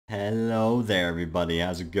Hello there, everybody.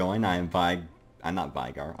 How's it going? I'm not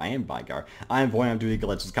Veigar. I am Veigar. I am Boy. I'm doing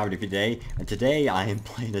Legends Comedy for today, and today I am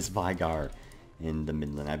playing as Veigar in the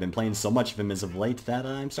Midland. I've been playing so much of him as of late that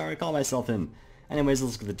I'm starting to call myself him. Anyways,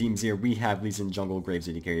 let's look at the teams here. We have Lee Sin Jungle, Graves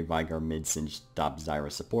AD carry, Veigar mid, Singe top,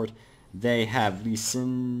 Zyra support. They have Lee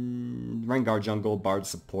Sin Rengar jungle, Bard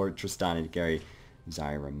support, Tristan AD carry,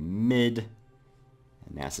 Zyra mid,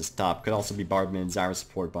 and Nasus top. Could also be Bard mid, Zyra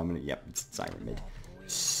support, but yep, it's Zyra mid.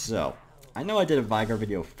 So, I know I did a Veigar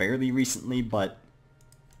video fairly recently,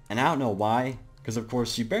 and I don't know why, because of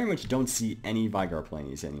course you very much don't see any Veigar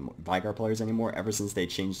players anymore ever since they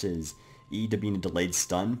changed his E to being a delayed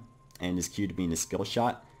stun and his Q to being a skill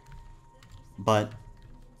shot. But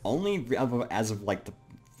only as of like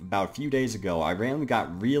about a few days ago, I randomly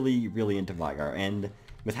got really into Veigar, and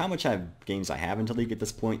with how much games I have into League at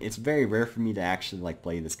this point, it's very rare for me to actually like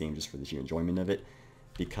play this game just for the sheer enjoyment of it,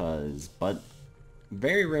 but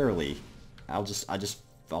very rarely, I'll just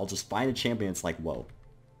find a champion that's like, whoa,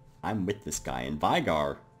 I'm with this guy. And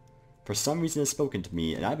Veigar, for some reason, has spoken to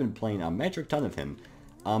me, and I've been playing a metric ton of him.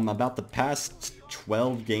 About the past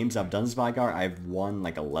 12 games I've done as Veigar, I've won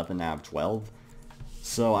like 11 out of 12.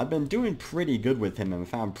 So I've been doing pretty good with him and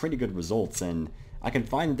found pretty good results, and I can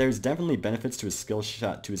find that there's definitely benefits to his skill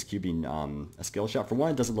shot, to his Q being a skill shot. For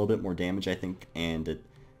one, it does a little bit more damage, I think, and it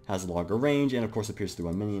has a longer range, and of course it pierces through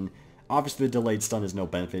a minion. Obviously, the delayed stun is no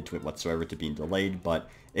benefit to it whatsoever to being delayed, but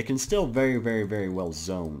it can still very well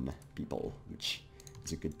zone people, which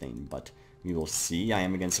is a good thing. But we will see. I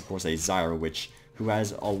am against, of course, a Zyra, who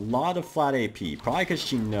has a lot of flat AP, probably because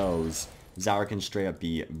she knows Zyra can straight up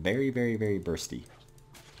be very bursty.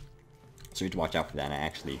 So you have to watch out for that. And I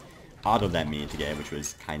actually autoed that minion to get it, which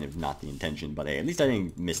was kind of not the intention, but hey, at least I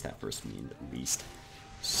didn't miss that first minion, at least.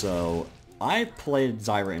 So I played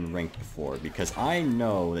Zyra in ranked before because I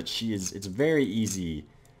know that it's very easy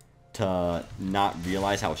to not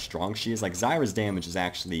realize how strong she is. Like, Zyra's damage is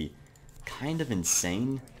actually kind of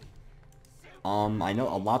insane. I know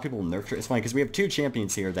a lot of people nerfed her. It's funny because we have two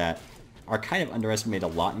champions here that are kind of underestimated a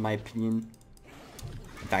lot in my opinion.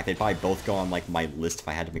 In fact, they'd probably both go on like my list if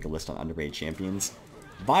I had to make a list on underrated champions.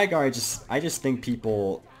 Veigar, I just think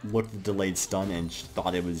people looked at the delayed stun and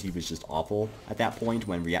thought he was just awful at that point,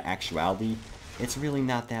 when in actuality, it's really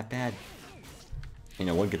not that bad. You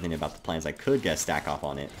know, one good thing about the plan is I could get a stack off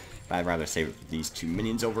on it, but I'd rather save it for these two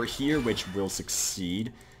minions over here, which will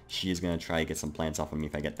succeed. She is going to try to get some plants off of me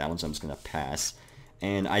if I get that one, so I'm just going to pass.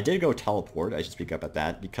 And I did go teleport, I should speak up at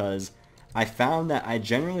that, because I found that I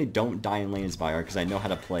generally don't die in lane as Veigar because I know how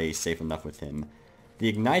to play safe enough with him. The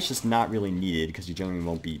Ignite's just not really needed because you generally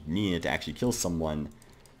won't be needed to actually kill someone.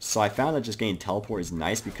 So I found that just getting teleport is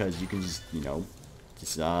nice because you can just, you know,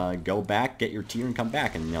 go back, get your tier, and come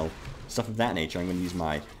back, and, you know, stuff of that nature. I'm going to use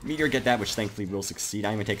my meteor, get that, which thankfully will succeed.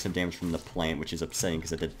 I'm going to take some damage from the plant, which is upsetting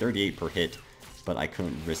because I did 38 per hit, but I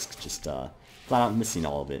couldn't risk just flat out missing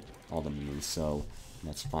all of it, all the minions, so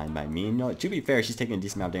that's fine by me. No, to be fair, she's taking a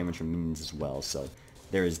decent amount of damage from minions as well, so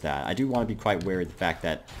there is that. I do want to be quite wary of the fact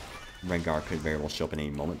that Rengar could very well show up at any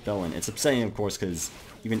moment, though, and it's upsetting, of course, because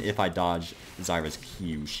even if I dodge Zyra's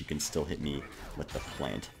Q, she can still hit me with the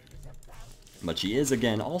plant. But she is,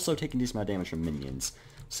 again, also taking a decent amount of damage from minions,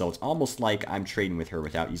 so it's almost like I'm trading with her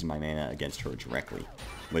without using my mana against her directly.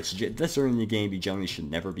 Which, this early in the game, you generally should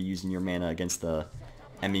never be using your mana against the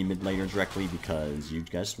enemy mid laner directly, because you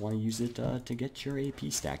just want to use it to get your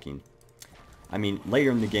AP stacking. I mean, later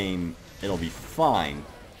in the game, it'll be fine.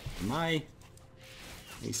 My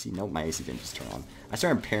AC, nope, my AC didn't just turn on. I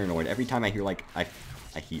started paranoid every time I hear like,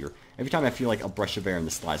 every time I feel like a brush of air in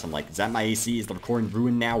the slides, I'm like, is that my AC? Is the recording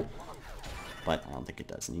ruined now? But I don't think it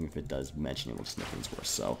does, and even if it does, mention it will just make things worse.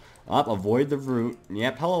 So, avoid the root.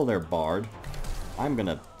 Yep, hello there, Bard. I'm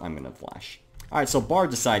gonna flash. Alright, so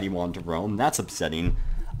Bard decided he wanted to roam. That's upsetting.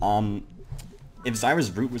 If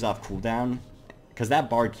Zyra's root was off cooldown, because that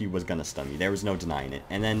Bard Q was gonna stun me, there was no denying it.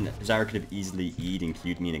 And then Zyra could have easily E'd and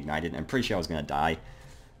Q'd me and ignited, and I'm pretty sure I was gonna die.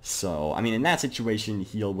 So, I mean, in that situation,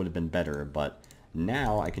 heal would have been better, but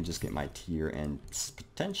now I can just get my tier and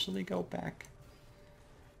potentially go back.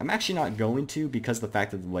 I'm actually not going to, because of the fact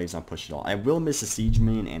that the wave's not pushed at all. I will miss a siege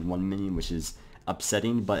minion and one minion, which is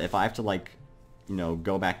upsetting, but if I have to, like, you know,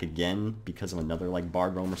 go back again because of another, like,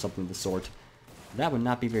 Bard roam or something of the sort, that would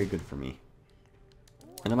not be very good for me.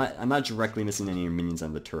 And I'm not directly missing any minions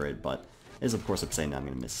on the turret, but it is, of course, upsetting that I'm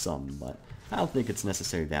going to miss some, but I don't think it's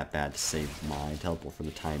necessarily that bad to save my teleport for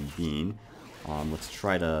the time being. Let's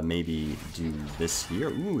try to maybe do this here.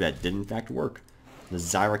 Ooh, that did in fact work. The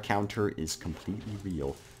Zyra counter is completely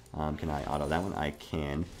real. Can I auto that one? I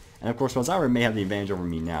can. And of course, while Zyra may have the advantage over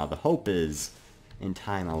me now, the hope is in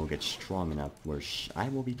time I will get strong enough where I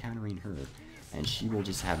will be countering her. And she will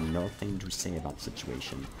just have nothing to say about the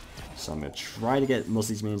situation. So I'm going to try to get most of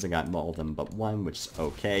these minions. I got all of them but one, which is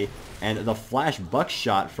okay. And the flash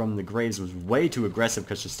buckshot from the Graves was way too aggressive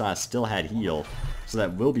because Shasta still had heal. So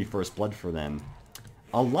that will be first blood for them.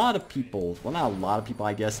 A lot of people, well not a lot of people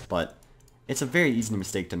I guess, but it's a very easy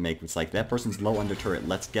mistake to make. It's like, that person's low under turret,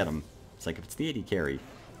 let's get them. It's like, if it's the AD carry,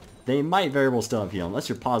 they might very well still have heal, unless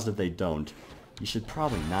you're positive they don't. You should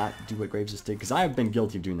probably not do what Graves just did, because I have been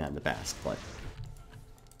guilty of doing that in the past, but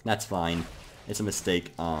that's fine. It's a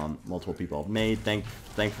mistake multiple people have made.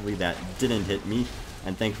 Thankfully that didn't hit me,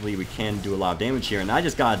 and thankfully we can do a lot of damage here. And I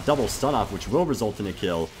just got a double stun off, which will result in a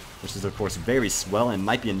kill, which is of course very swell, and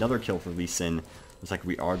might be another kill for Lee Sin. Looks like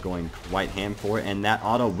we are going quite ham for it, and that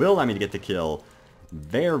auto will allow me to get the kill.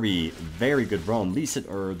 Very, very good roam. Lee Sin,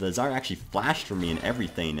 or the Zyra actually flashed for me and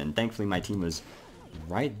everything, and thankfully my team was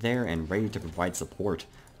right there and ready to provide support.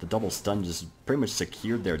 The double stun just pretty much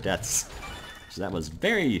secured their deaths. So that was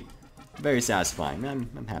very, very satisfying.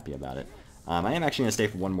 I'm happy about it. I am actually going to stay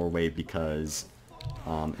for one more wave because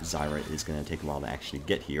Zyra is going to take a while to actually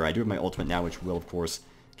get here. I do have my ultimate now, which will, of course,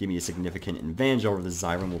 give me a significant advantage over the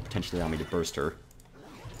Zyra and will potentially allow me to burst her.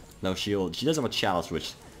 No shield. She does have a chalice,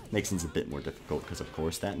 which makes things a bit more difficult because, of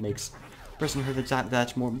course, that makes bursting her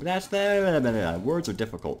words are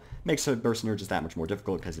difficult. Makes her bursting her just that much more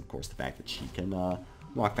difficult because, of course, the fact that she can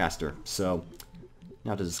walk faster. So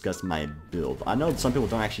now to discuss my build. I know some people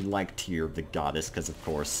don't actually like Tear of the Goddess because, of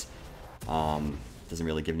course, doesn't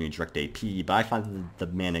really give you direct AP, but I find that the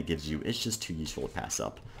mana it gives you is just too useful to pass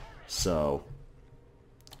up. So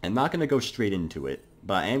I'm not going to go straight into it,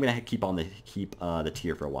 but I am going to keep the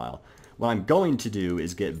Tear for a while. What I'm going to do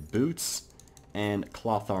is get boots and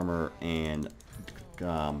cloth armor and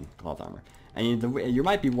cloth armor. And you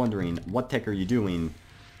might be wondering, what tech are you doing?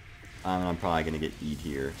 I'm probably going to get Eat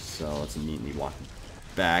here, so let's immediately walk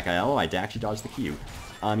back. I actually dodged the Q.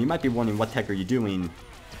 You might be wondering, what tech are you doing?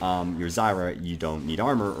 You're Zyra, you don't need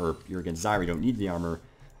armor, or you're against Zyra, you don't need the armor.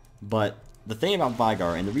 But the thing about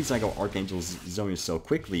Veigar, and the reason I go Archangel's Zhonya so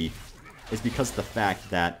quickly, is because of the fact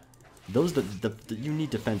that you need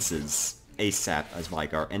defenses ASAP as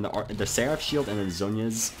Veigar, and the Seraph Shield and the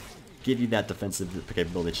Zhonyas give you that defensive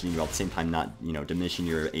capability that you need, while at the same time not, diminishing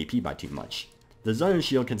your AP by too much. The Zonya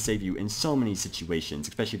Shield can save you in so many situations,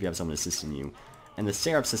 especially if you have someone assisting you. And the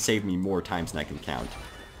Seraphs has saved me more times than I can count.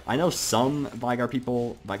 I know some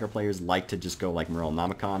Veigar players like to just go like Morel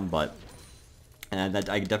Nomicon, but that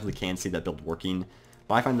I definitely can see that build working.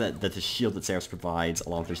 But I find that the shield that Seraphs provides,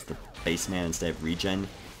 along with just the base man instead of regen,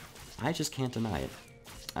 I just can't deny it.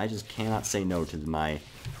 I just cannot say no to my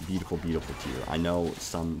beautiful, beautiful Tear. I know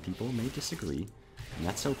some people may disagree, and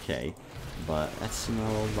that's okay. But that's,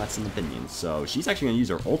 that's an opinion. So she's actually going to use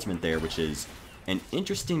her ultimate there, which is an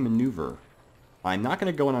interesting maneuver. I'm not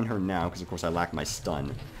going to go in on her now, because of course I lack my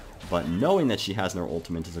stun. But knowing that she has her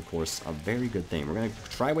ultimate is of course a very good thing. We're going to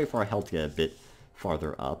try wait for our health to get a bit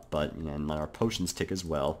farther up, but and let our potions tick as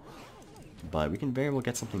well. But we can very well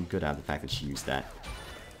get something good out of the fact that she used that.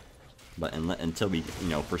 But until we,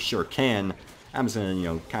 for sure can, I'm just going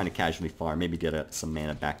to, kind of casually farm, maybe get some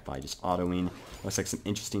mana back by just autoing. Looks like some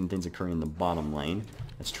interesting things occurring in the bottom lane.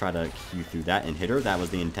 Let's try to Q through that and hit her. That was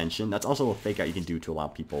the intention. That's also a fake out you can do to allow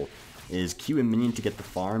people, is Q a minion to get the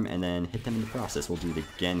farm and then hit them in the process. We'll do it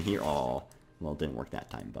again here. Oh, well, it didn't work that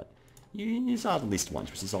time, but you saw it at least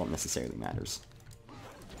once, which is all that necessarily matters.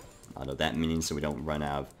 Auto that minion so we don't run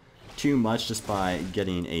out of too much just by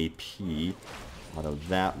getting AP. Auto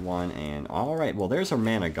that one, and alright, well, there's her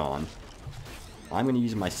mana gone. I'm going to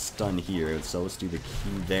use my stun here, so let's do the Q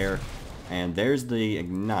there. And there's the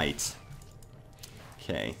Ignite.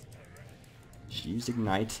 Okay. She used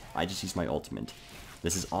Ignite. I just used my ultimate.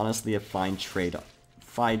 This is honestly a fine trade.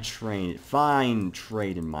 Fine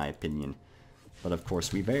trade in my opinion. But of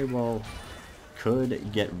course, we very well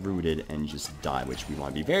could get rooted and just die, which we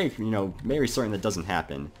want to be very, very certain that doesn't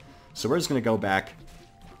happen. So we're just going to go back,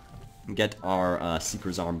 get our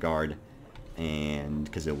Seeker's Arm Guard, and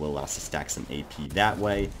because it will allow us to stack some AP that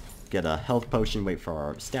way. Get a health potion, wait for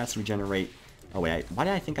our stats to regenerate. Oh wait, why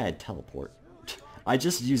did I think I had teleport? I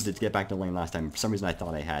just used it to get back to lane last time. For some reason I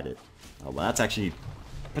thought I had it. Oh well, that's actually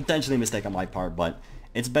potentially a mistake on my part, but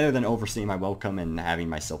it's better than overstaying my welcome and having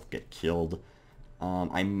myself get killed.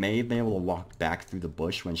 I may have been able to walk back through the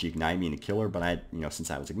bush when she ignited me to kill her, but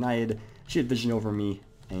since I was ignited, she had vision over me,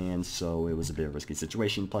 and so it was a bit of a risky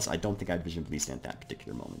situation. Plus, I don't think I had vision of Lee Sin at that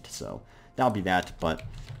particular moment, so that'll be that. But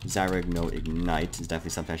Zyra no Ignite is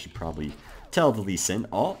definitely something I should probably tell the Lee Sin.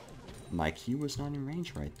 Oh, my Q was not in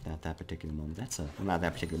range right at that particular moment. Not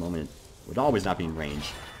that particular moment. would always not be in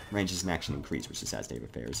range. Range is an action increase, which is as state of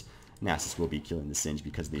affairs. Nasus will be killing the Singe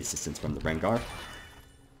because of the assistance from the Rengar,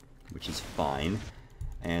 which is fine.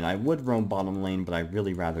 And I would roam bottom lane, but I'd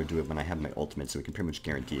really rather do it when I have my ultimate, so we can pretty much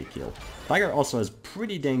guarantee a kill. Veigar also has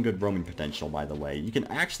pretty dang good roaming potential, by the way. You can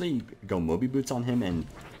actually go Moby Boots on him and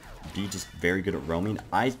be just very good at roaming.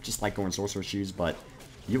 I just like going Sorcerer Shoes, but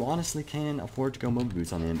you honestly can afford to go Moby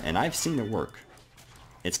Boots on him, and I've seen it work.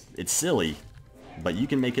 It's silly, but you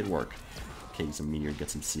can make it work. Okay, use a Meteor, get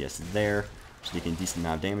some CS there. She's taking a decent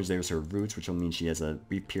amount of damage. There's her roots, which will mean she has a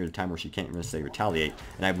brief period of time where she can't really say retaliate,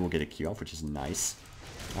 and I will get a Q off, which is nice.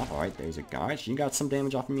 Oh, alright, there's a guy. She got some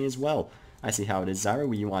damage off of me as well. I see how it is, Zyra.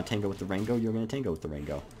 When you want to tango with the Rengo, you're going to tango with the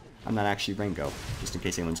Rengo. I'm not actually Rengo, just in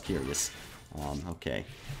case anyone's curious. Okay.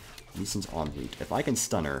 Lee Sin's en route. If I can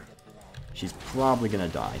stun her, she's probably going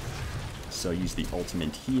to die. So use the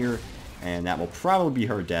ultimate here, and that will probably be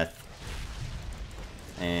her death.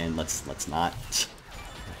 And let's not.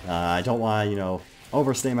 I don't want to, you know,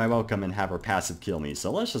 overstay my welcome and have her passive kill me. So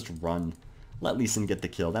let's just run. Let Lee Sin get the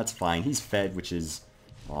kill. That's fine. He's fed, which is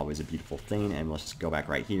always a beautiful thing. And let's just go back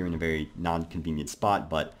right here in a very non-convenient spot.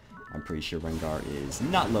 But I'm pretty sure Rengar is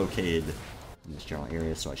not located in this general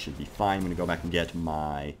area, so I should be fine. I'm going to go back and get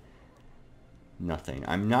my nothing.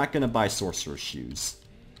 I'm not going to buy Sorcerer's Shoes.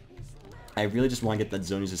 I really just want to get that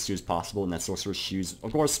Zonies as soon as possible, and that Sorcerer's Shoes,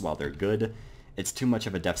 of course, while they're good, it's too much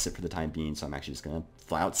of a deficit for the time being, so I'm actually just going to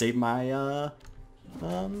flat out save my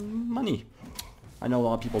money. I know a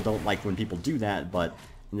lot of people don't like when people do that, but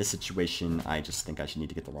in this situation, I just think I should need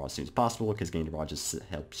to get the Raw as soon as possible, because getting the Raw just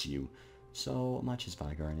helps you so much as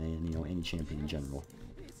Veigar and, you know, any champion in general.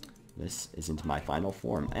 This isn't my final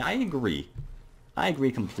form. I agree. I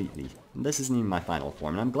agree completely. This isn't even my final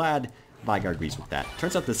form, and I'm glad Veigar agrees with that.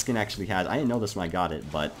 Turns out the skin actually has, I didn't know this when I got it,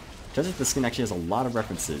 but turns out the skin actually has a lot of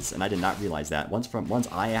references, and I did not realize that. Once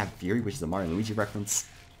I Have Fury, which is a Mario and Luigi reference,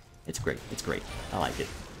 it's great. It's great. I like it.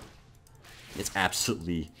 It's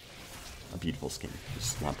absolutely a beautiful skin.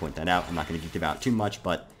 Just want to point that out. I'm not going to give out too much,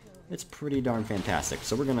 but it's pretty darn fantastic.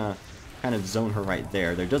 So we're going to kind of zone her right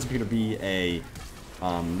there. There does appear to be a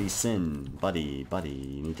Lee Sin. Buddy,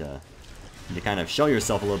 you need to kind of show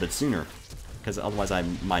yourself a little bit sooner, because otherwise I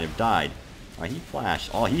might have died. Alright, he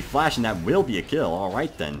flashed. Oh, he flashed, and that will be a kill.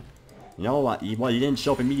 Alright then. You know what? Well, he didn't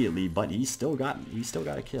show up immediately, but he still got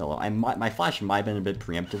a kill. My flash might have been a bit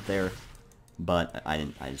preemptive there, but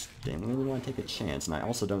I just didn't really want to take a chance. And I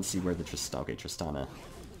also don't see where the Tristana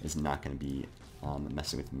is not going to be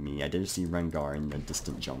messing with me. I did see Rengar in the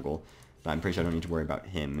distant jungle, but I'm pretty sure I don't need to worry about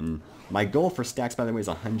him. And my goal for stacks, by the way, is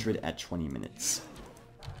 100 at 20 minutes.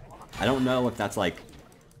 I don't know if that's like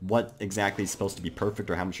what exactly is supposed to be perfect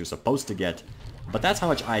or how much you're supposed to get, but that's how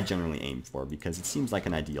much I generally aim for, because it seems like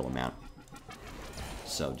an ideal amount.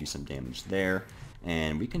 So do some damage there,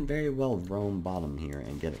 and we can very well roam bottom here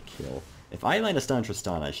and get a kill. If I land a stun on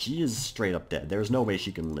Tristana, she is straight up dead. There's no way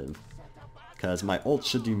she can live, because my ult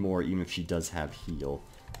should do more even if she does have heal.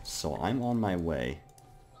 So I'm on my way,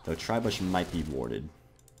 though Tribush might be warded.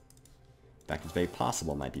 In fact, it's very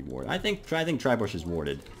possible it might be warded. I think Tribush is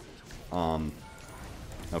warded.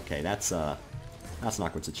 Okay, that's an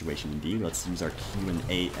awkward situation indeed. Let's use our Q and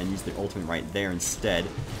 8 and use the ultimate right there instead.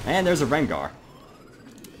 And there's a Rengar.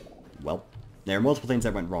 Well, there are multiple things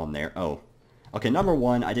that went wrong there. Oh. Okay, number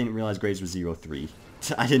one, I didn't realize Graves was 0-3.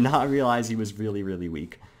 I did not realize he was really, really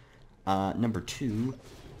weak. Number two,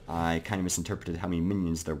 I kind of misinterpreted how many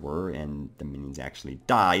minions there were, and the minions actually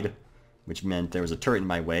died, which meant there was a turret in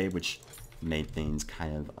my way, which made things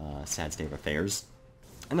kind of a sad state of affairs.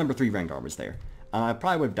 And number three, Rengar was there. I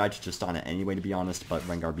probably would have died to Tristana anyway, to be honest, but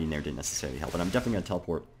Rengar being there didn't necessarily help. But I'm definitely going to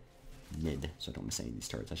teleport mid, so I don't miss any of these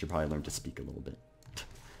turrets. I should probably learn to speak a little bit.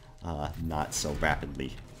 Not so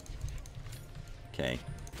rapidly. Okay.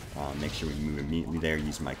 Make sure we move immediately there,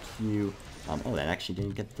 use my Q. Oh, that actually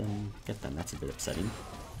didn't get them. That's a bit upsetting.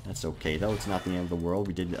 That's okay, though. It's not the end of the world.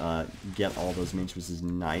 We did get all those mains, which is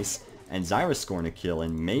nice. And Zyra's scoring a kill,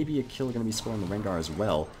 and maybe a kill going to be scoring the Rengar as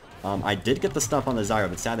well. I did get the stuff on the Zyra,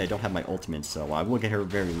 but sadly I don't have my ultimate, so I will get her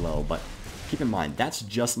very low. But keep in mind, that's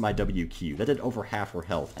just my WQ. That did over half her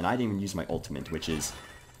health, and I didn't even use my ultimate, which is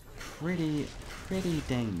pretty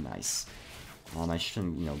dang nice. I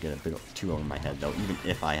shouldn't, you know, get a bit too over my head, though, even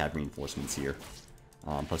if I have reinforcements here.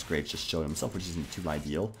 Plus Graves just showed himself, which isn't too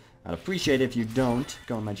ideal. I'd appreciate it if you don't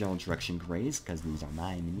go in my general direction, Graves, because these are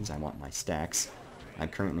my minions. I want my stacks. I'm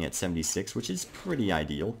currently at 76, which is pretty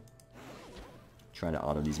ideal. Try to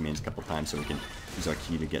auto these minions a couple times so we can use our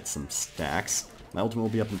key to get some stacks. My ultimate will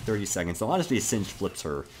be up in 30 seconds, so honestly, if Singe flips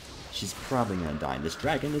her, she's probably going to die. And this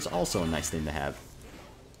dragon is also a nice thing to have.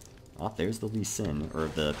 Oh, there's the Lee Sin, or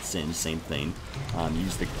the Sin, same thing.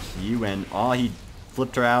 Use the Q, and oh, he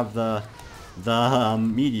flipped her out of the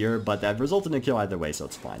meteor, but that resulted in a kill either way, so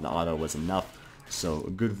it's fine. The auto was enough. So a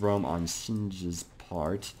good roam on Singe's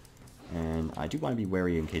part, and I do want to be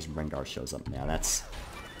wary in case Rengar shows up now. That's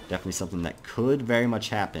definitely something that could very much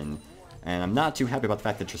happen, and I'm not too happy about the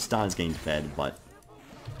fact that Tristan's getting fed, but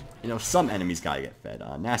you know, some enemies gotta get fed.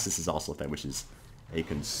 Nasus is also fed, which is a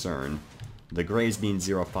concern. The Graves being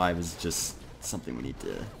 0-5 is just something we need to,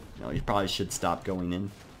 you know, he probably should stop going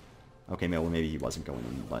in. Okay, maybe he wasn't going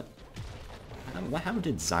in, but how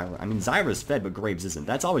did Zyra? I mean, Zyra's fed, but Graves isn't.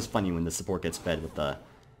 That's always funny when the support gets fed with the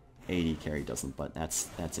AD carry doesn't, but that's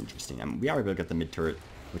interesting. I mean, we are able to get the mid turret,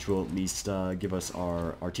 which will at least give us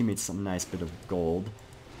our teammates some nice bit of gold.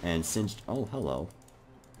 And Singed, oh, hello.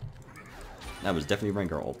 That was definitely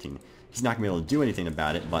Rengar ulting. He's not going to be able to do anything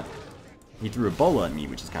about it, but he threw a bola at me,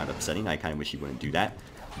 which is kind of upsetting. I kind of wish he wouldn't do that.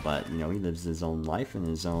 But, you know, he lives his own life and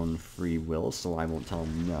his own free will, so I won't tell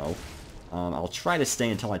him no. I'll try to stay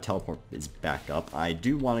until my teleport is back up. I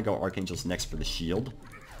do want to go Archangels next for the shield.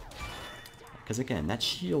 Because, again, that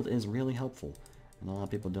shield is really helpful. And a lot of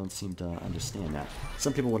people don't seem to understand that.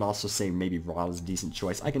 Some people would also say maybe Ra is a decent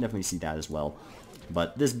choice. I can definitely see that as well.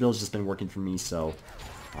 But this build's just been working for me, so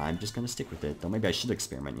I'm just going to stick with it. Though maybe I should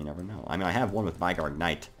experiment, you never know. I mean, I have one with Veigar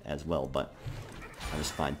Ignite as well, but I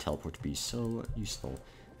just find teleport to be so useful.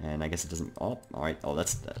 And I guess it doesn't... Oh, alright. Oh,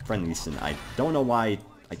 that's friendly Lee Sin. I don't know why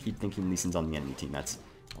I keep thinking Lee Sin's on the enemy team. That's...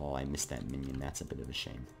 Oh, I missed that minion. That's a bit of a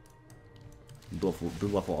shame. Blue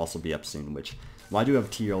Buff will also be up soon, which... While I do have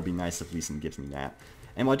TR, it'll be nice if Lee Sin gives me that.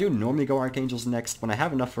 And while I do normally go Archangels next, when I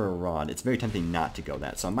have enough for a Rod, it's very tempting not to go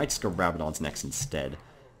that. So I might just go Rabadons next instead.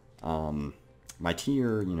 My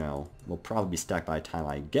tier, you know, will probably be stacked by the time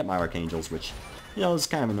I get my Archangels, which, you know, is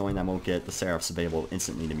kind of annoying. I won't get the Seraphs available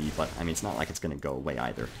instantly to me, but, I mean, it's not like it's going to go away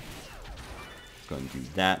either. Go ahead and do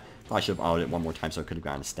that. Probably should have autoed it one more time so I could have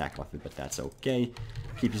gotten a stack off it, but that's okay.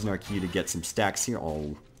 Keep using our Q to get some stacks here.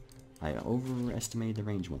 Oh, I overestimated the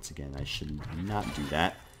range once again. I should not do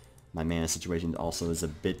that. My mana situation also is a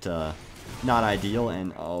bit not ideal,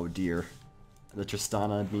 and oh dear. The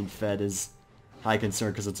Tristana being fed is high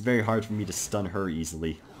concern because it's very hard for me to stun her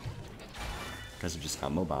easily. Because of just how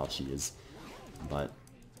mobile she is. But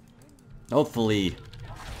hopefully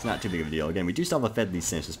it's not too big of a deal. Again, we do still have a fed Lee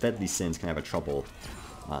Sin, so fed Lee Sins can have a trouble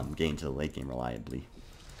getting to the late game reliably.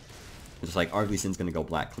 Just like our Lee Sin's going to go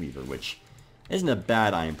Black Cleaver, which isn't a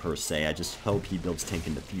bad item per se. I just hope he builds tank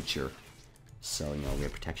in the future. So, you know, we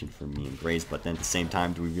have protection for me and Graves, but then at the same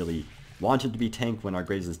time, do we really want him to be tank when our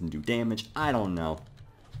Graves doesn't do damage? I don't know.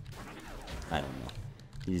 I don't know.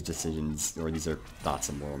 These decisions, or these are thoughts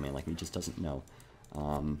of moral man like me, just doesn't know.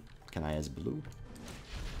 Can I as blue?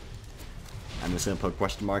 I'm just going to put a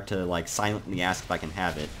question mark to, like, silently ask if I can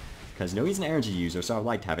have it. Because, you know, he's an energy user, so I'd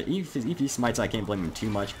like to have it. If he smites, I can't blame him too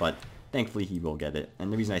much, but thankfully he will get it.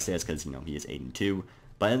 And the reason I say it's because, you know, he is 8-2.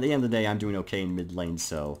 But at the end of the day, I'm doing okay in mid lane,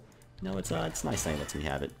 so... No, it's nice that he lets me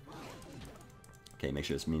have it. Okay, make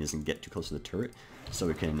sure this minion doesn't get too close to the turret, so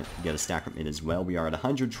we can get a stack from it as well. We are at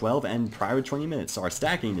 112 and prior to 20 minutes, so our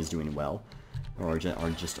stacking is doing well. Or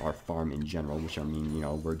just our farm in general, which I mean, you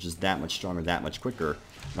know, we're just that much stronger, that much quicker.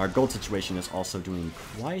 And our gold situation is also doing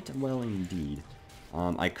quite well indeed.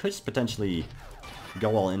 I could potentially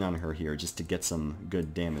go all in on her here just to get some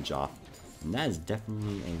good damage off. And that is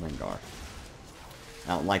definitely a Rengar.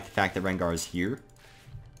 I don't like the fact that Rengar is here,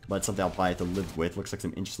 but it's something I'll probably have to live with. Looks like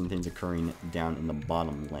some interesting things occurring down in the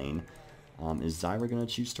bottom lane. Is Zyra going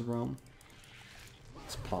to choose to roam?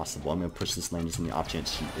 It's possible. I'm going to push this lane just in the off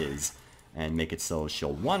chance she is, and make it so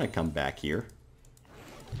she'll want to come back here.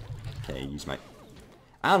 Okay, use my...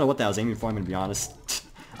 I don't know what that was aiming for, I'm going to be honest.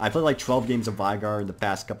 I played like 12 games of Veigar in the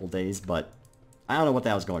past couple days, but I don't know what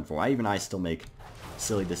that was going for. I still make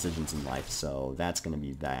silly decisions in life, so that's going to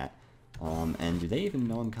be that. And do they even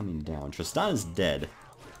know I'm coming down? Tristana's dead.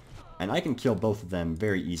 And I can kill both of them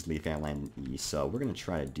very easily if I land in E, so we're going to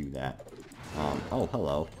try to do that. Oh,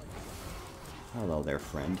 hello. Hello there,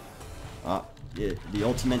 friend. The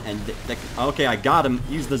ultimate and... okay, I got him.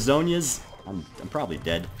 Use the Zonias. I'm probably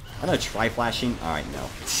dead. I'm going to try flashing. Alright, no.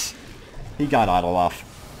 He got auto off.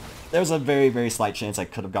 There was a very, very slight chance I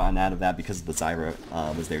could have gotten out of that because the Zyra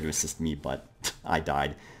was there to assist me, but I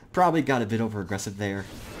died. Probably got a bit over aggressive there.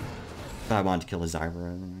 But I wanted to kill a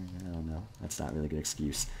Zyra. I don't know. That's not really a good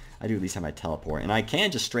excuse. I do at least have my teleport, and I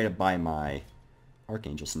can just straight up buy my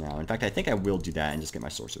Archangels now. In fact, I think I will do that and just get my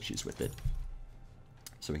Sorcerer Shoes with it.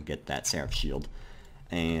 So we can get that Seraph Shield.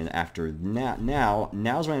 And after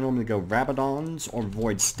now's when I normally go Rabadons or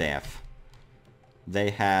Void Staff.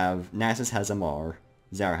 They have, Nasus has MR,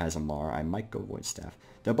 Zara has MR, I might go Void Staff.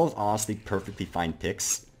 They're both honestly perfectly fine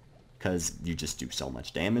picks, because you just do so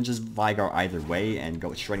much damage as Veigar either way, and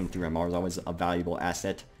go shredding through MR is always a valuable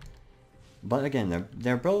asset. But again,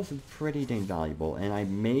 they're both pretty dang valuable, and I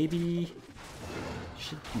maybe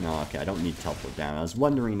should... No, okay, I don't need to teleport down. I was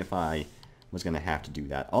wondering if I was going to have to do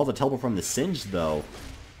that. Oh, the teleport from the Singe, though,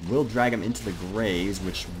 will drag him into the graves,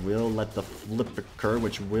 which will let the flip occur,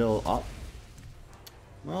 which will... Oh,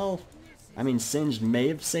 well, I mean, Singe may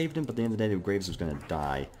have saved him, but at the end of the day, the graves was going to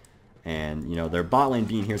die. And, you know, their bot lane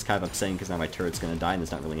being here is kind of upsetting because now my turret's going to die, and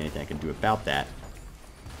there's not really anything I can do about that.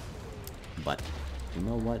 But, you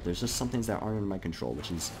know what? There's just some things that aren't in my control,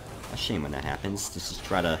 which is a shame when that happens. Just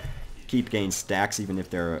try to keep getting stacks, even if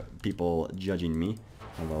there are people judging me.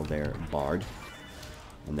 Hello there, Bard.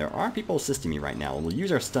 And there are people assisting me right now. And we'll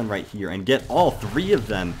use our stun right here and get all three of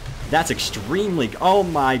them. That's extremely... Oh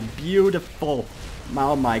my beautiful...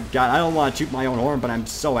 Oh my god, I don't want to toot my own horn, but I'm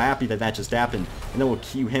so happy that that just happened. And then we'll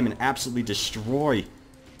Q him and absolutely destroy.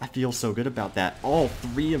 I feel so good about that. All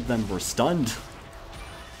three of them were stunned.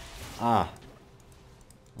 Ah.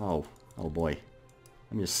 Oh. Oh boy.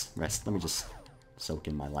 Let me just rest. Let me just soak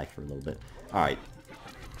in my life for a little bit. Alright.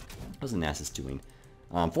 How's the Nasus doing?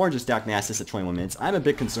 400 stack Nasus at 21 minutes. I'm a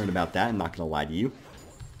bit concerned about that, I'm not going to lie to you.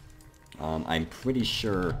 I'm pretty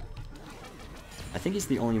sure... I think he's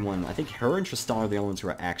the only one. I think her and Tristan are the only ones who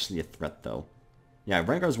are actually a threat, though. Yeah,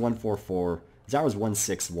 Rengar's 144, Zyra's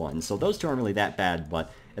 161, so those two aren't really that bad,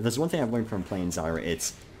 but if there's one thing I've learned from playing Zyra,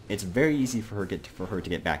 it's very easy for her to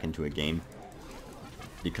get back into a game.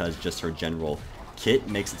 Because just her general kit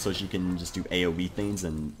makes it so she can just do AoE things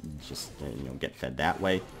and just, you know, get fed that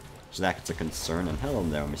way. So that's a concern. And hello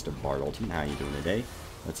there, Mr. Bard Ultimate, how are you doing today?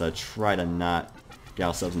 Let's try to not get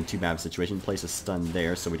ourselves in too bad of a situation. Place a stun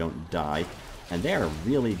there so we don't die. And they are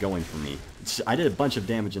really going for me. I did a bunch of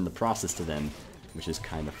damage in the process to them, which is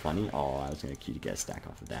kind of funny. Oh, I was going to queue to get a stack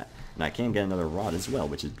off of that. And I can get another rod as well,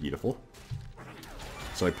 which is beautiful.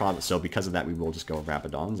 So because of that, we will just go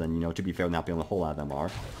Rapidons. And, you know, to be fair, not be able to hold out of MR.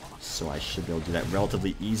 So I should be able to do that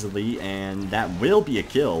relatively easily. And that will be a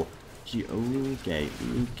kill. Gee, okay,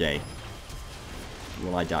 okay.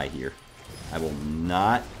 Will I die here? I will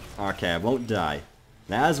not. Okay, I won't die.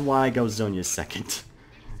 That is why I go Zhonya's second.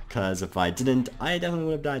 Because if I didn't, I definitely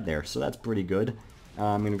would have died there. So that's pretty good.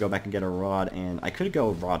 I'm going to go back and get a Rod. And I could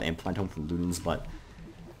go Rod and Plant Home from Ludens, but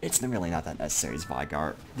it's really not that necessary as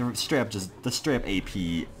Veigar. The straight up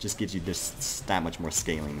AP just gives you this that much more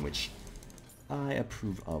scaling, which I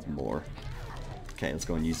approve of more. Okay, let's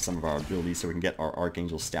go and use some of our abilities so we can get our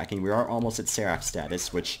Archangel stacking. We are almost at Seraph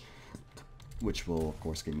status, which will of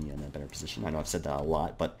course get me in a better position. I know I've said that a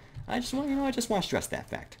lot, but I just want to stress that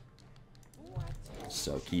fact.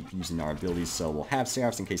 So keep using our abilities. So we'll have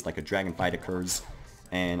Seraphs in case like a dragon fight occurs.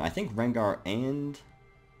 And I think Rengar and...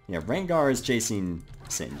 Yeah, Rengar is chasing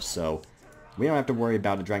Singe. So we don't have to worry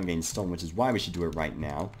about a dragon getting stolen, which is why we should do it right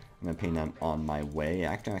now. I'm going to ping them on my way.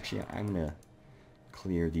 Actually, I'm going to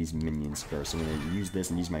clear these minions first. So I'm going to use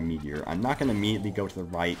this and use my meteor. I'm not going to immediately go to the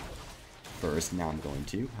right first. Now I'm going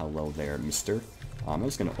to. Hello there, mister. I'm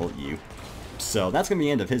just going to ult you. So that's going to be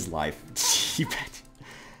the end of his life. You bet.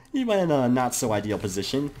 He went in a not-so-ideal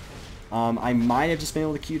position. I might have just been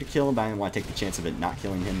able to Q to kill him, but I didn't want to take the chance of it not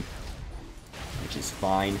killing him, which is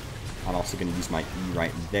fine. I'm also going to use my E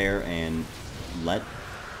right there and let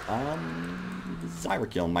Zyra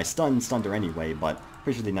kill him. My stunned her anyway, but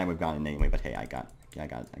pretty sure the Ignite would have gotten it anyway, but hey, I got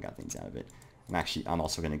things out of it. I'm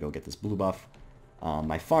also going to go get this blue buff.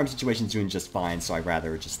 My farm situation's doing just fine, so I'd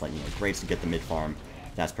rather just let, you know, Graves to get the mid farm.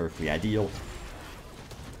 That's perfectly ideal.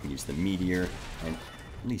 Use the meteor and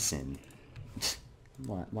Lee Sin.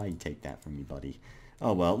 Why you take that from me, buddy?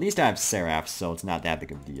 Oh well, at least I have Seraph, so it's not that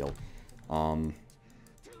big of a deal. I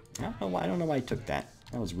don't know why he took that.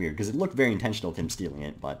 That was weird, because it looked very intentional with him stealing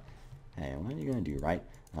it, but hey, what are you gonna do, right?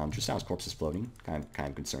 Tristan's corpse is floating. Kind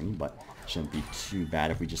of concerning, but shouldn't be too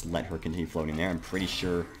bad if we just let her continue floating there. I'm pretty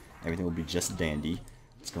sure everything will be just dandy.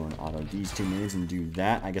 Let's go and auto these 2 minutes and do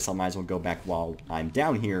that. I guess I might as well go back while I'm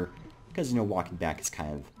down here, because, you know, walking back is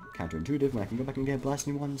kind of counterintuitive, and I can go back and get a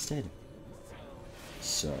blasting one instead.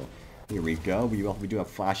 So here we go. We do have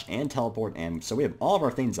flash and teleport, and so we have all of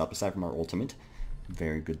our things up aside from our ultimate.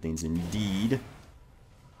 Very good things indeed.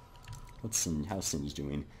 How's Singe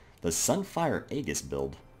doing? The Sunfire Aegis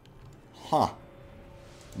build. Huh.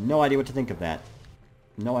 No idea what to think of that.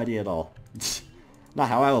 No idea at all. Not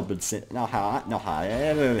how I would build not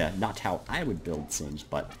how I would build Singe,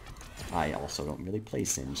 but I also don't really play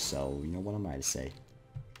Singe, so you know what am I to say?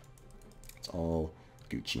 It's all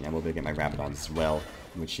Gucci, and I will be able to get my Rapidons as well.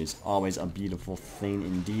 which is always a beautiful thing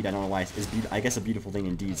indeed. I don't know why I guess a beautiful thing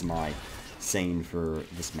indeed is my saying for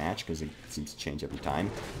this match, because it seems to change every time.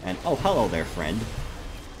 And, oh, hello there, friend.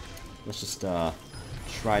 Let's just,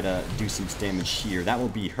 try to do some damage here. That will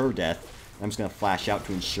be her death. I'm just going to flash out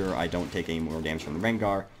to ensure I don't take any more damage from the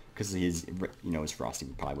Rengar, because his Frosty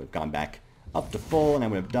probably would have gone back up to full, and I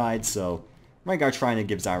would have died, so Rengar trying to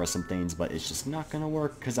give Zyra some things, but it's just not going to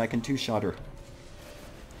work, because I can two-shot her.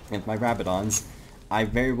 And with my Rabadons, I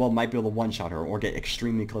very well might be able to one-shot her, or get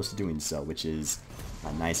extremely close to doing so, which is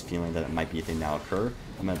a nice feeling that it might be a thing that'll occur.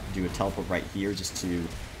 I'm going to do a teleport right here, just to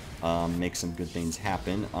make some good things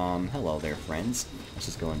happen. Hello there, friends. Let's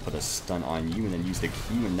just go and put a stun on you, and then use the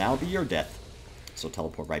Q, and that'll be your death. So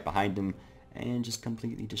teleport right behind him, and just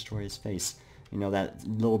completely destroy his face. You know, that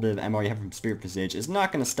little bit of MR you have from Spirit Visage is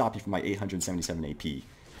not going to stop you from my 877 AP.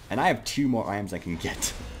 And I have 2 more items I can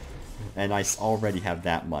get. And I already have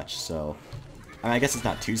that much, so... I mean, I guess it's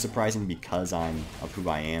not too surprising because I'm of who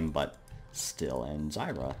I am, but still. And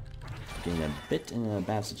Zyra getting a bit in a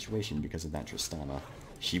bad situation because of that Tristana.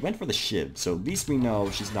 She went for the Shiv, so at least we know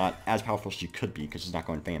she's not as powerful as she could be because she's not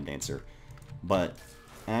going Fan Dancer. But,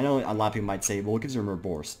 and I know a lot of people might say, well, it gives her more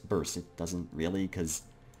burst. It doesn't really, because,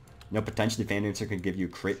 you know, potentially Fan Dancer could give you a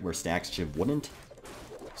crit where Stacks Shiv wouldn't.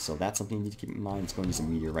 So that's something you need to keep in mind. It's going to use a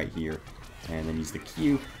Meteor right here, and then use the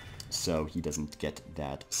Q, so he doesn't get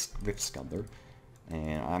that Rift Scuttler.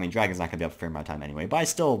 And, I mean, Dragon's not going to be up for a fair amount of time anyway, but I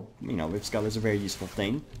still, you know, Rift Scuttler's a very useful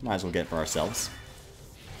thing. Might as well get it for ourselves.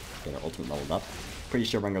 Get our ultimate leveled up. Pretty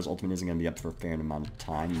sure Rengar's ultimate isn't going to be up for a fair amount of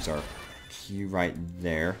time. Use our Q right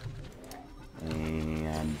there.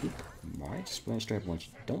 And, alright, just went straight up once.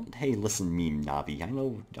 Don't, hey, listen me, Navi.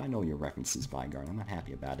 I know your references, Veigar. I'm not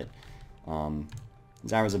happy about it.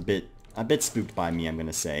 Zyra's a bit spooked by me, I'm going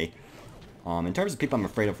to say. In terms of people I'm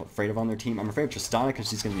afraid of on their team, I'm afraid of Tristana because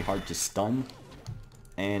she's going to be hard to stun.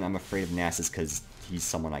 And I'm afraid of Nasus because he's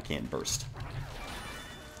someone I can't burst.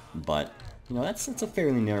 But, you know, that's a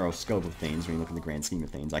fairly narrow scope of things when you look at the grand scheme of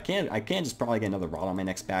things. I can just probably get another Rod on my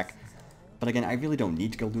next back. But again, I really don't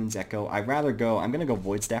need to go Loon's Echo. I'd rather go, I'm going to go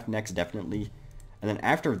Void Staff next, definitely. And then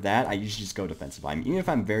after that, I usually just go defensive. I mean, even if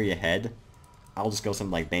I'm very ahead, I'll just go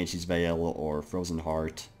something like Banshee's Veil or Frozen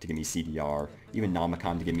Heart to give me CDR. Even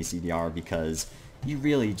Namacon to give me CDR, because you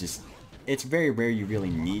really just... It's very rare you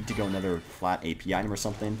really need to go another flat AP item or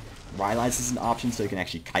something. Rylai's is an option so you can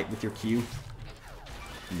actually kite with your Q.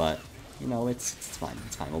 But, you know, it's fine.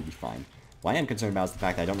 It's fine. We'll be fine. What I am concerned about is the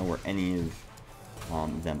fact that I don't know where any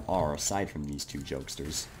of them are, aside from these 2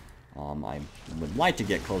 jokesters. I would like to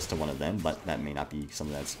get close to one of them, but that may not be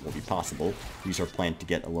something that will be possible. Use our plant to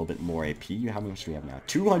get a little bit more AP. How much do we have now?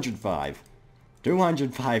 205.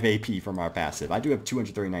 205 AP from our passive. I do have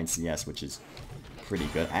 239 CS, which is pretty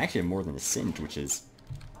good. I actually have more than a Singe, which is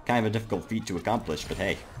kind of a difficult feat to accomplish, but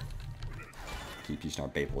hey. Keep using our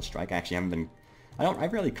Baleful Strike. I actually haven't been... I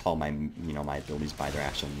rarely call my, you know, my abilities by their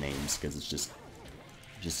actual names, because it's just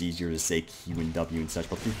easier to say Q and W and such,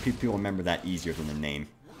 but people remember that easier than the name.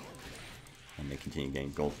 I may continue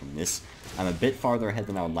getting gold from this. I'm a bit farther ahead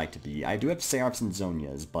than I would like to be. I do have Seraphs and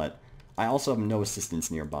Zonias, but I also have no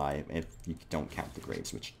assistance nearby, if you don't count the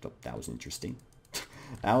Graves, which, that was interesting.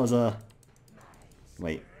 That was a...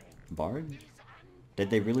 Wait, Bard? Did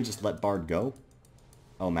they really just let Bard go?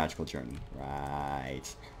 Oh, Magical Journey. Right.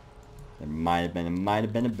 It might have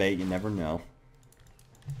been a bait, you never know.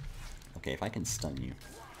 Okay, if I can stun you.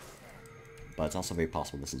 But it's also very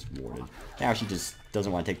possible this is warded. Now she just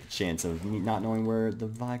doesn't want to take the chance of me not knowing where the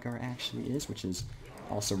Veigar actually is, which is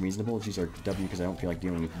also reasonable. Let's use our W because I don't feel like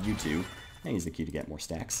dealing with you two. And use the Q to get more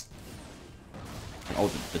stacks. And,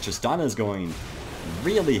 oh, the Tristana is going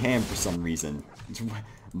really ham for some reason.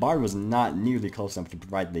 Bard was not nearly close enough to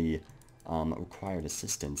provide the required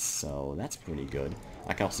assistance, so that's pretty good.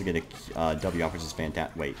 I can also get a W off, which is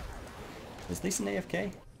fantastic. Wait, is Lee Sin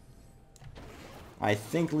AFK? I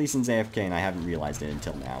think Lee Sin's AFK, and I haven't realized it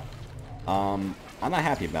until now. I'm not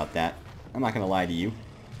happy about that. I'm not going to lie to you.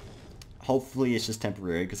 Hopefully it's just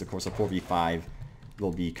temporary, because of course a 4v5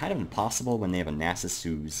 will be kind of impossible when they have a Nasus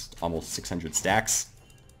who's almost 600 stacks.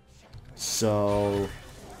 So,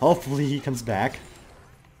 hopefully he comes back.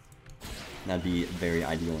 That'd be very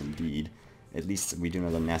ideal indeed. At least we do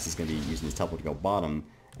know that Nasus is going to be using his teleport to go bottom,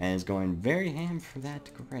 and is going very ham for that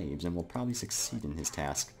Graves, and will probably succeed in his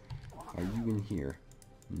task. Are you in here?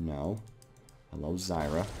 No. Hello,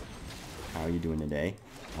 Zyra. How are you doing today?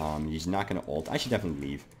 He's not going to ult. I should definitely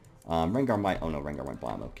leave. Rengar might... Oh no, Rengar went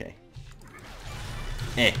bottom. Okay.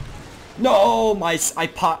 Eh. No! I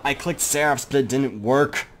clicked Seraphs, but it didn't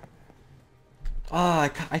work.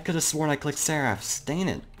 Ah, I could have sworn I clicked Seraphs. Dang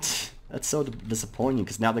it. That's so disappointing,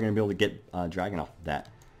 because now they're going to be able to get Dragon off of that.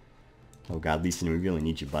 Oh god, Lee Sin, we really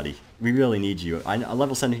need you, buddy. We really need you. A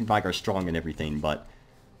level 17 Veigar strong and everything, but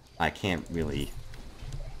I can't really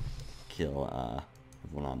kill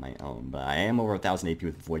everyone on my own. But I am over 1000 AP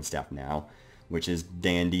with Void Staff now, which is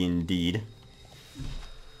dandy indeed.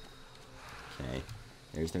 Okay,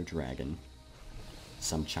 there's their dragon.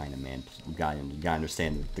 Some Chinaman. You gotta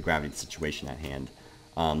understand the gravity of the situation at hand.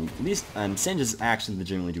 At least, Singe is actually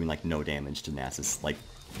legitimately doing, like, no damage to Nasus. Like,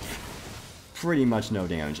 pretty much no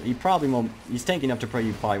damage. He probably won't... He's tanky enough to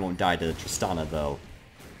he probably won't die to Tristana, though.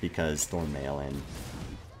 Because Thornmail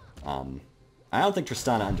and... I don't think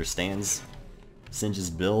Tristana understands Singe's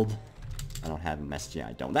build. I don't have a message. Yeah,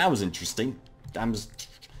 I don't. That was interesting. I'm just...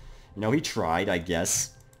 You know, he tried, I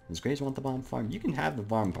guess. Does Graves want the bottom farm? You can have the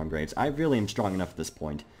bottom farm, Graves. I really am strong enough at this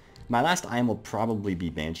point. My last item will probably be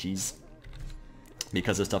Banshees.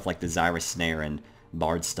 Because of stuff like the Zyra Snare and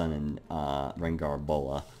Bard Stun and Rengar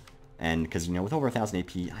Bola. And because, you know, with over 1000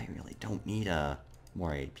 AP, I really don't need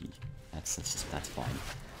more AP. That's fine.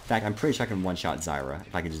 In fact, I'm pretty sure I can one-shot Zyra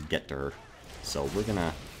if I can just get to her. So we're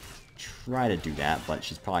gonna try to do that, but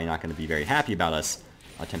she's probably not gonna be very happy about us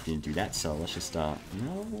attempting to do that. So let's just, no,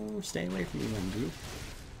 stay away from me, Andrew.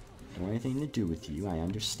 Don't want anything to do with you. I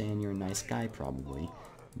understand you're a nice guy, probably,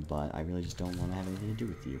 but I really just don't want to have anything to do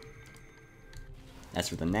with you. As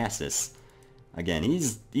for the Nasus, again,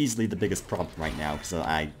 he's easily the biggest problem right now, because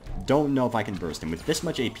I don't know if I can burst him. With this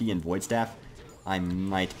much AP and Void Staff, I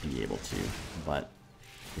might be able to, but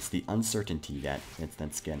it's the uncertainty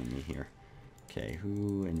that's getting me here. Okay,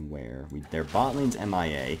 who and where? Their bot lane's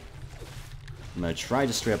MIA. I'm going to try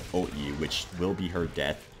to straight up ult you, which will be her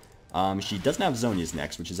death. She doesn't have Zhonya's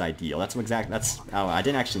next, which is ideal. That's I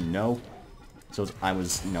didn't actually know. So I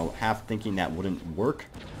was, you know, half thinking that wouldn't work.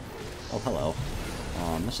 Oh, hello.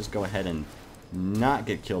 Let's just go ahead and not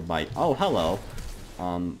get killed by... Oh, hello.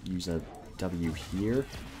 Use a W here.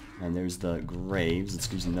 And there's the Graves.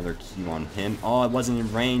 Let's use another Q on him. Oh, it wasn't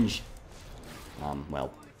in range.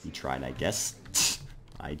 Well, he tried, I guess.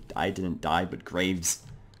 I didn't die, but Graves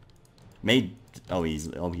made... Oh,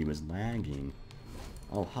 he was lagging.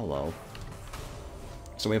 Oh, hello.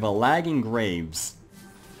 So we have a lagging Graves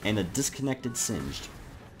and a disconnected Singed.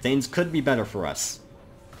 Things could be better for us.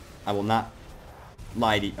 I will not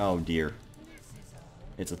lie to you. Oh, dear.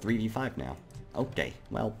 It's a 3v5 now. Okay,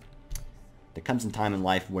 well, there comes a time in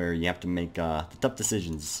life where you have to make the tough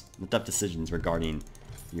decisions regarding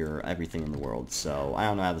your everything in the world. So I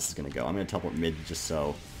don't know how this is going to go. I'm going to teleport mid just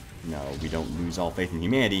so, you know, we don't lose all faith in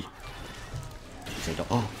humanity. So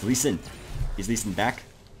oh, Lee Sin. Is Lee Sin back?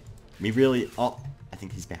 We really... Oh, I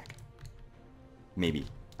think he's back. Maybe.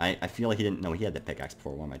 I feel like he didn't know he had the pickaxe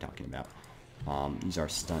before. What am I talking about? Use our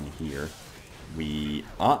stun here.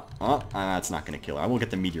 That's not going to kill her. I will get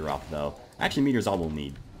the meteor off, though. Actually, meteor's all we'll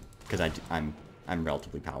need. Because I'm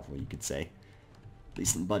relatively powerful, you could say. Lee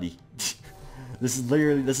Sin, buddy. This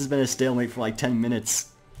has been a stalemate for like 10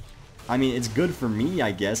 minutes. I mean, it's good for me,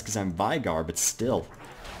 I guess, because I'm Veigar, but still.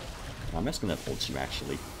 I'm just going to ult you,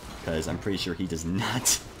 actually. Because I'm pretty sure he does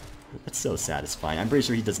not... That's so satisfying. I'm pretty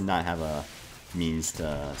sure he does not have a means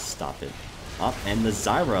to stop it. Up, and the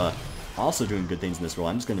Zyra also doing good things in this role.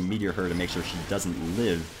 I'm just going to meteor her to make sure she doesn't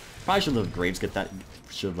live. Probably should let Graves get that.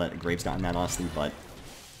 Should have let Graves gotten that, honestly, but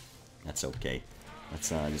that's okay. Let's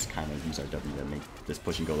just kind of use our W to make this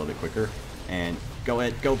pushing go a little bit quicker. And go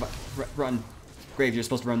ahead, go, run. Graves, you're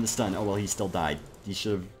supposed to run the stun. Oh, well, he still died. He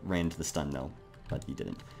should have ran to the stun, though, but he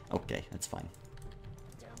didn't. Okay, that's fine.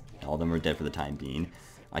 All of them are dead for the time being.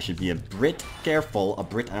 I should be a Brit. Careful. A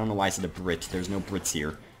Brit. I don't know why I said a Brit. There's no Brits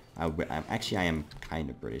here. Actually, I am kind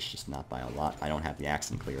of British, just not by a lot. I don't have the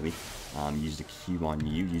accent, clearly. Use the Q on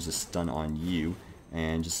you. Use a stun on you.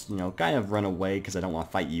 And just, you know, kind of run away because I don't want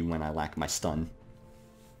to fight you when I lack my stun.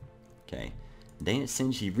 Okay. Dang it,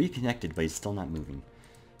 Singe. He reconnected, but he's still not moving.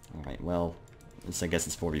 Alright, well, I guess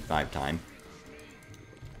it's 4v5 time.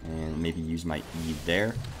 And maybe use my E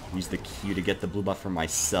there. Use the Q to get the blue buff for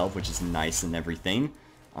myself, which is nice and everything.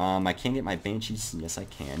 I can get my Banshees. Yes, I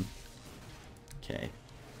can. Okay.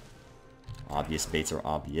 Obvious baits are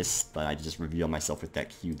obvious, but I just reveal myself with that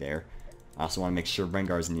Q there. I also want to make sure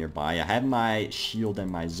Rengar's nearby. I have my shield and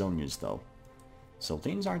my Zhonya's, though. So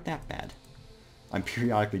things aren't that bad. I'm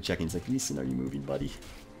periodically checking. It's like, Lee Sin, are you moving, buddy?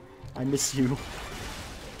 I miss you.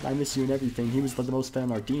 I miss you and everything. He was the most fan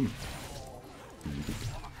on our team.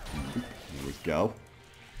 Here we go.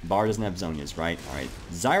 Bar doesn't have Zhonya's, right? Alright.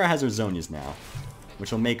 Zyra has her Zhonya's now,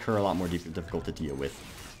 which will make her a lot more difficult to deal with.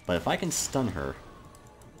 But if I can stun her,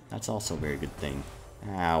 that's also a very good thing.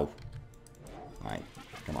 Ow. Alright,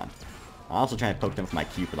 come on. I'll also try to poke them with my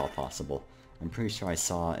Q if at all possible. I'm pretty sure I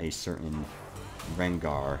saw a certain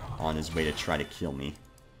Veigar on his way to try to kill me.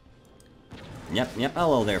 Yep,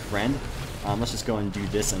 hello there, friend. Let's just go and do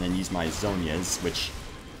this and then use my Zonias, which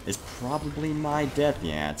is probably my death.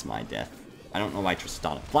 Yeah, it's my death. I don't know why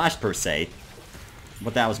Tristana flashed per se,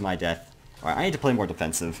 but that was my death. Alright, I need to play more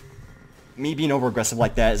defensive. Me being over-aggressive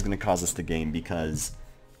like that is going to cause us to game because,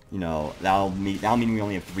 you know, that'll mean we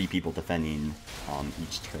only have 3 people defending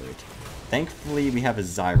each turret. Thankfully, we have a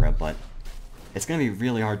Zyra, but it's going to be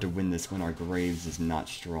really hard to win this when our Graves is not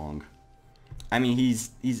strong. I mean,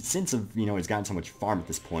 he's since you know, he's gotten so much farm at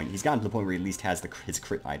this point, he's gotten to the point where he at least has his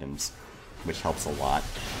crit items, which helps a lot.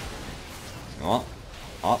 Oh,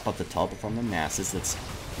 up the teleport from the Nasus. Let's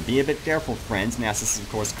be a bit careful, friends. Nasus is, of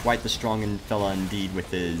course, quite the strong fella indeed with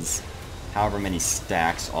his however many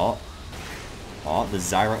stacks. Oh, the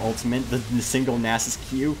Zyra ultimate, the single Nasus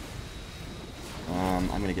Q.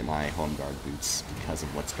 I'm gonna get my home guard boots because of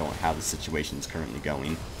how the situation is currently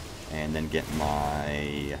going, and then get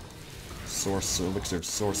my elixir of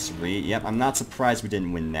sorcery. Yep, I'm not surprised we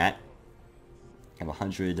didn't win that. I have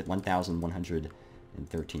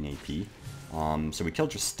 1,113 AP. So we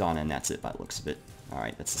killed Tristana, and that's it by the looks of it. All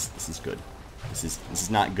right, this is good. This is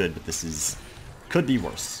not good, but could be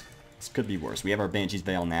worse. This could be worse. We have our Banshee's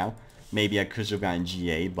Veil now. Maybe I could have gotten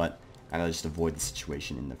GA, but I gotta just avoid the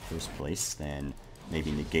situation in the first place, then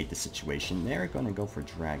maybe negate the situation. They're gonna go for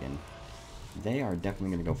Dragon. They are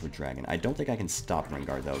definitely gonna go for Dragon. I don't think I can stop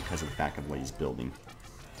Veigar though, because of the fact of what he's building.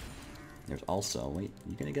 There's also, wait,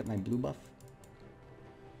 you gonna get my blue buff?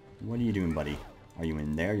 What are you doing, buddy? Are you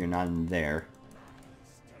in there? You're not in there.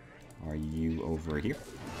 Are you over here?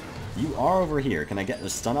 You are over here. Can I get the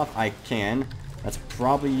stun off? I can. That's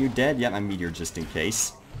probably you dead. Yep, I'm meteor just in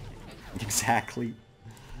case. Exactly.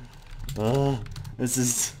 This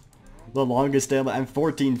is the longest day. I'm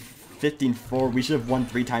 14, 15, 4. We should have won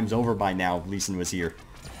 3 times over by now if Lee Sin was here.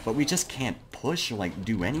 But we just can't push or, like,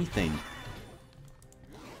 do anything.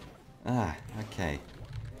 Okay.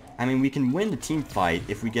 I mean, we can win the team fight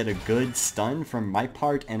if we get a good stun from my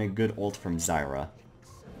part and a good ult from Zyra.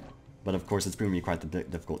 But of course, it's going to be quite the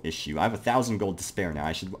difficult issue. I have 1,000 gold to spare now.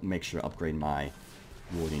 I should make sure to upgrade my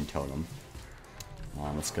warding totem.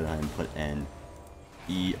 Let's go ahead and put an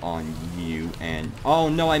E on you, and... Oh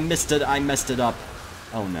no, I missed it! I messed it up!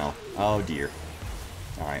 Oh no. Oh dear.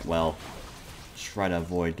 Alright, well, try to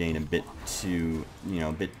avoid getting a bit too, you know,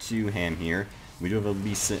 a bit too ham here. We do have a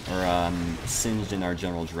singed in our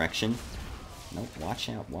general direction. Nope, watch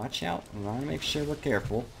out, watch out. I want to make sure we're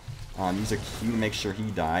careful. Use a Q to make sure he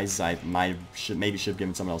dies. I maybe should have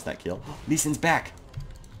given someone else that kill. Lee Sin's back!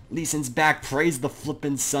 Lee Sin's back! Praise the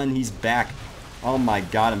flippin' sun, he's back! Oh my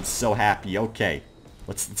god, I'm so happy. Okay.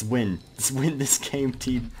 Let's win. Let's win this game,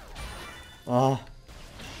 team. Okay.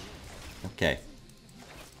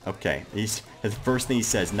 Okay. His first thing he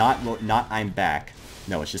says, not I'm back.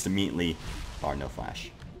 No, it's just immediately bar no flash.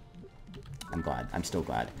 I'm glad. I'm still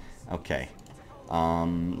glad. Okay.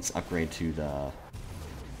 Let's upgrade to the...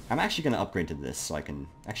 I'm actually going to upgrade to this so I can...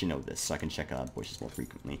 Actually, no, this. So I can check bushes more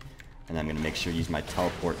frequently. And I'm going to make sure to use my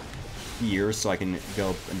teleport here so I can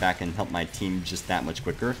go back and help my team just that much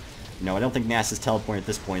quicker. You know, I don't think Nasus' teleport at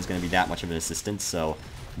this point is going to be that much of an assistance, so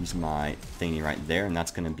use my thingy right there, and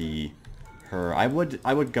that's going to be her. I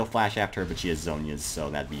would go flash after her, but she has Zonias, so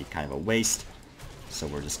that'd be kind of a waste. So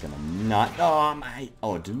we're just going to not...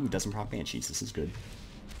 Oh, dude, doesn't proc Banshees. This is good.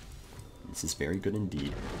 This is very good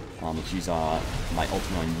indeed. Let's use my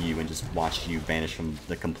ultimate on you and just watch you vanish from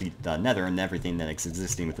the complete nether and everything that is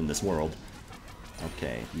existing within this world.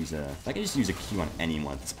 Okay, I can just use a Q on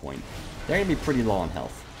anyone at this point. They're going to be pretty low on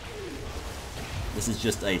health. This is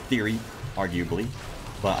just a theory, arguably,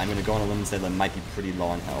 but I'm going to go on a limb and say that might be pretty low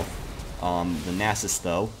on health. The Nasus,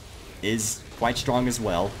 though, is quite strong as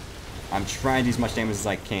well. I'm trying to do as much damage as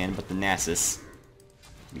I can, but the Nasus...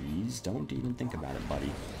 Please don't even think about it,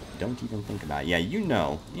 buddy. Don't even think about it. Yeah, you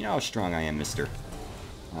know how strong I am, mister.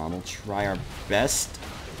 We'll try our best.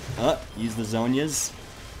 Use the Zonias.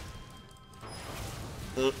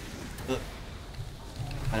 I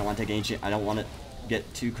don't want to take any chance. I don't want to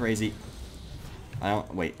get too crazy.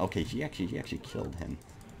 Wait, okay, he actually killed him.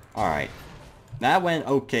 Alright. That went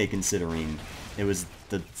okay considering it was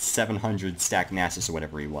the 700 stack Nasus or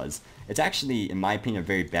whatever he was. It's actually, in my opinion, a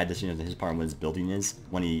very bad decision on his part what his building is,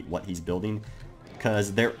 what he's building.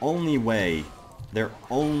 Because their only way to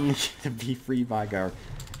be free, Veigar,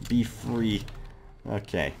 be free.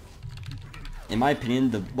 Okay. In my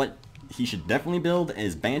opinion, what he should definitely build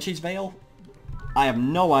is Banshee's Veil. I have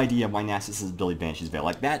no idea why Nasus is building Banshee's Veil.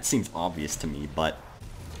 Like, that seems obvious to me, but...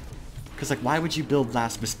 Because, like, why would you build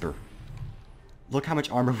Last Whisper? Look how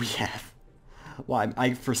much armor we have.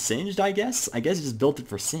 Why, for Singed, I guess? I guess he just built it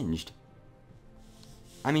for Singed.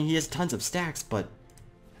 I mean, he has tons of stacks, but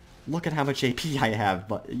look at how much AP I have.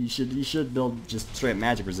 But you should build just straight up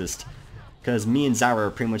magic resist. Because me and Zyra are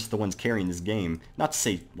pretty much the ones carrying this game. Not to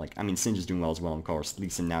say, like, I mean, Singed is doing well as well, of course. Lee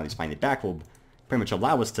Sin, now he's finding it back, will pretty much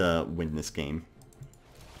allow us to win this game.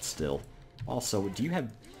 But still. Also, do you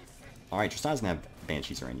have... Alright, Tristan doesn't have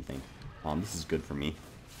Banshees or anything. This is good for me.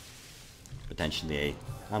 Potentially a...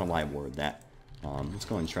 I don't know why I worded that. Let's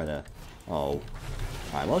go and try to... Oh.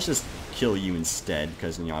 Alright, well, let's just kill you instead,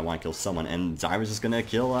 because, you know, I want to kill someone. And Zyra's just gonna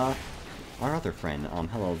kill, our other friend.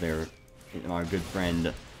 Hello there, our good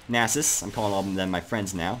friend... Nasus. I'm calling all of them my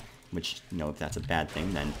friends now, which, you know, if that's a bad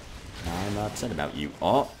thing, then I'm upset about you.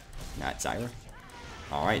 Oh, not Zyra.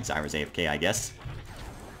 Alright, Zyra's AFK, I guess.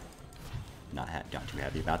 Not too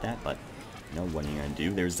happy about that, but, you know, what are you going to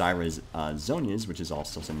do? There's Zyra's Zonia's, which is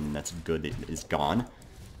also something that's good. It is gone.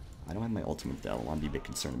 I don't have my ultimate, though. I want to be a bit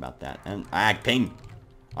concerned about that. And, ping!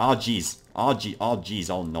 Oh, jeez. Oh, jeez.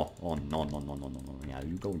 Oh, no. Oh, no. Yeah,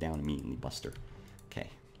 you go down immediately, Buster. Okay.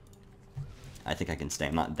 I think I can stay.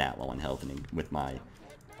 I'm not that low on health, and with my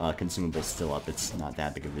consumables still up, it's not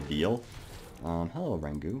that big of a deal. Hello,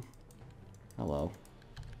 Rengu. Hello.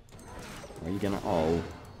 Are you gonna... Oh.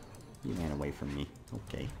 You ran away from me.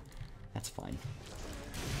 Okay. That's fine.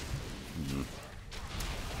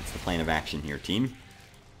 That's the plan of action here, team.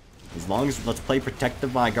 As long as... Let's play Protect the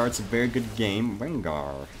Veigar. It's a very good game.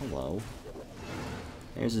 Rengar. Hello.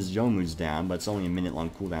 There's his Yomu's down, but it's only a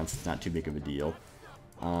minute-long cooldown, so it's not too big of a deal.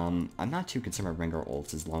 I'm not too concerned about Rengar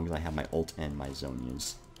ults as long as I have my ult and my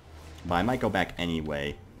Zonias. But I might go back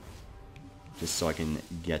anyway. Just so I can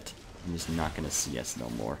get... I'm just not going to CS no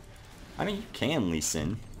more. I mean, you can Lee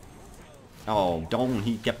Sin. Oh, don't.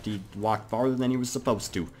 He walked farther than he was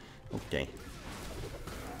supposed to. Okay.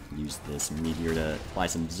 Use this meteor to apply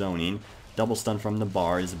some zoning. Double stun from the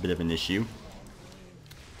bar is a bit of an issue.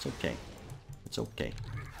 It's okay. It's okay.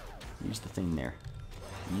 Use the thing there.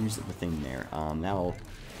 Use the thing there. That'll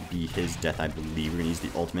be his death, I believe. We're gonna use the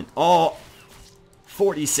ultimate. Oh!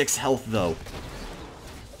 46 health, though.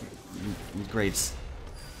 Graves.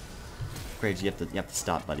 Graves, you have to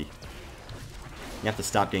stop, buddy. You have to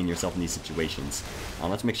stop getting yourself in these situations.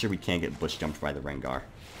 Let's make sure we can't get bush jumped by the Rengar.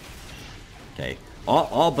 Okay.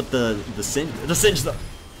 Oh, but the Singe, though.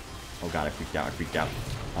 Oh god, I freaked out.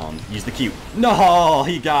 Use the Q. No,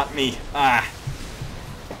 he got me. God.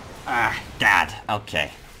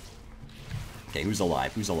 Okay. Okay, who's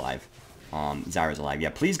alive? Zyra's alive. Yeah,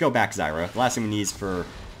 please go back, Zyra. The last thing we need is for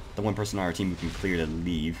the one person on our team who can clear to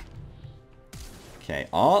leave. Okay.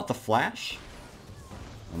 Oh, the flash.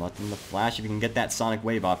 I'm letting the flash. If you can get that sonic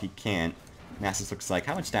wave off, you can't. Nasus looks like,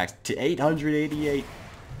 how much stacks? To 888.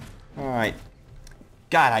 Alright.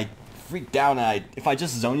 God, I freaked out. If I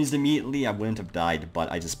just zonies immediately, I wouldn't have died, but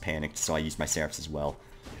I just panicked, so I used my Seraphs as well.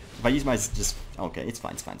 If I use my okay, it's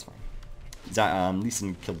fine. Lee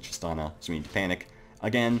Sin killed Tristana, so we need to panic.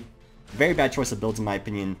 Again, very bad choice of builds in my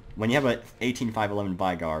opinion. When you have a 18-5-11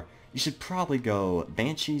 Veigar, you should probably go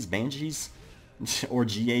Banshees, or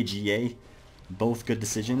GA. Both good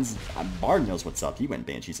decisions. Bard knows what's up. He went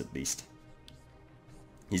Banshees at least.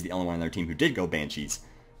 He's the only one on their team who did go Banshees.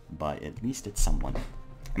 But at least it's someone.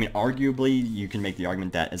 I mean, arguably, you can make the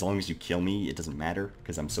argument that as long as you kill me, it doesn't matter,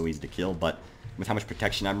 because I'm so easy to kill, but with how much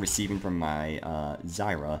protection I'm receiving from my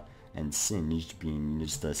Zyra, and Singed being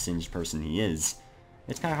just the Singed person he is,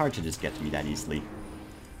 it's kind of hard to just get to me that easily.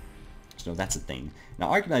 So that's a thing. Now,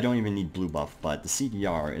 arguably, I don't even need blue buff, but the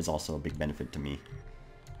CDR is also a big benefit to me.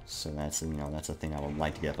 So that's, you know, that's a thing I would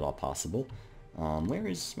like to get if at all possible.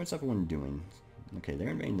 What's everyone doing? Okay, they're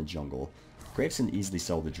invading the jungle. Graves can easily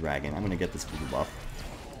sell the dragon. I'm gonna get this blue buff,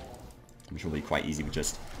 which will be quite easy with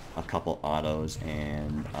just a couple autos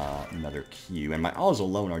and another Q. And my autos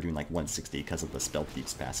alone are doing like 160 because of the Spell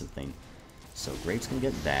Thief's passive thing. So Graves can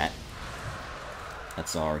get that.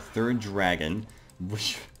 That's our third dragon.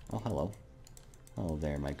 Which, oh, hello. Hello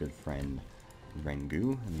there, my good friend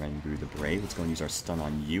Rengu. Rengu the Brave. Let's go and use our stun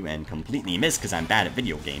on you and completely miss because I'm bad at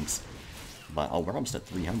video games. But, oh, we're almost at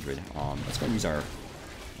 300. Let's go and use our...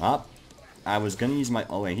 I was gonna use my...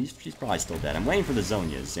 Oh, wait, he's probably still dead. I'm waiting for the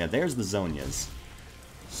Zonias. Yeah, there's the Zonias.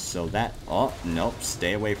 So that... Oh, nope.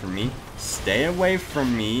 Stay away from me. Stay away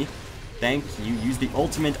from me. Thank you. Use the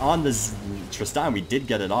ultimate on the Tristan. We did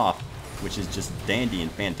get it off, which is just dandy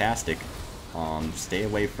and fantastic. Stay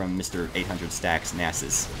away from Mr. 800 stacks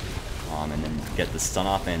Nasus. And then get the stun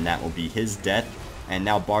off, and that will be his death. And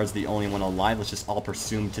now Bard's the only one alive. Let's just all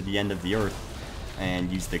pursue him to the end of the earth.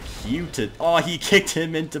 And use the Q to... Oh, he kicked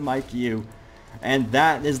him into my Q. And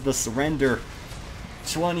that is the surrender.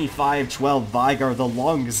 25-12 Veigar, the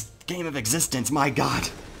longest game of existence, my god!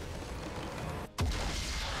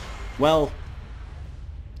 Well,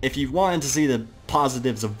 if you wanted to see the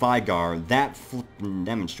positives of Veigar, that flippin'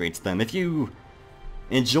 demonstrates them. If you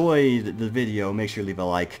enjoyed the video, make sure to leave a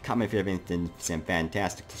like, comment if you have anything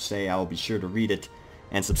fantastic to say, I will be sure to read it,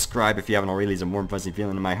 and subscribe if you haven't already. Leaves a warm fuzzy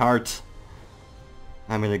feeling in my heart.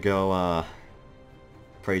 I'm gonna go,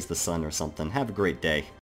 praise the sun or something. Have a great day.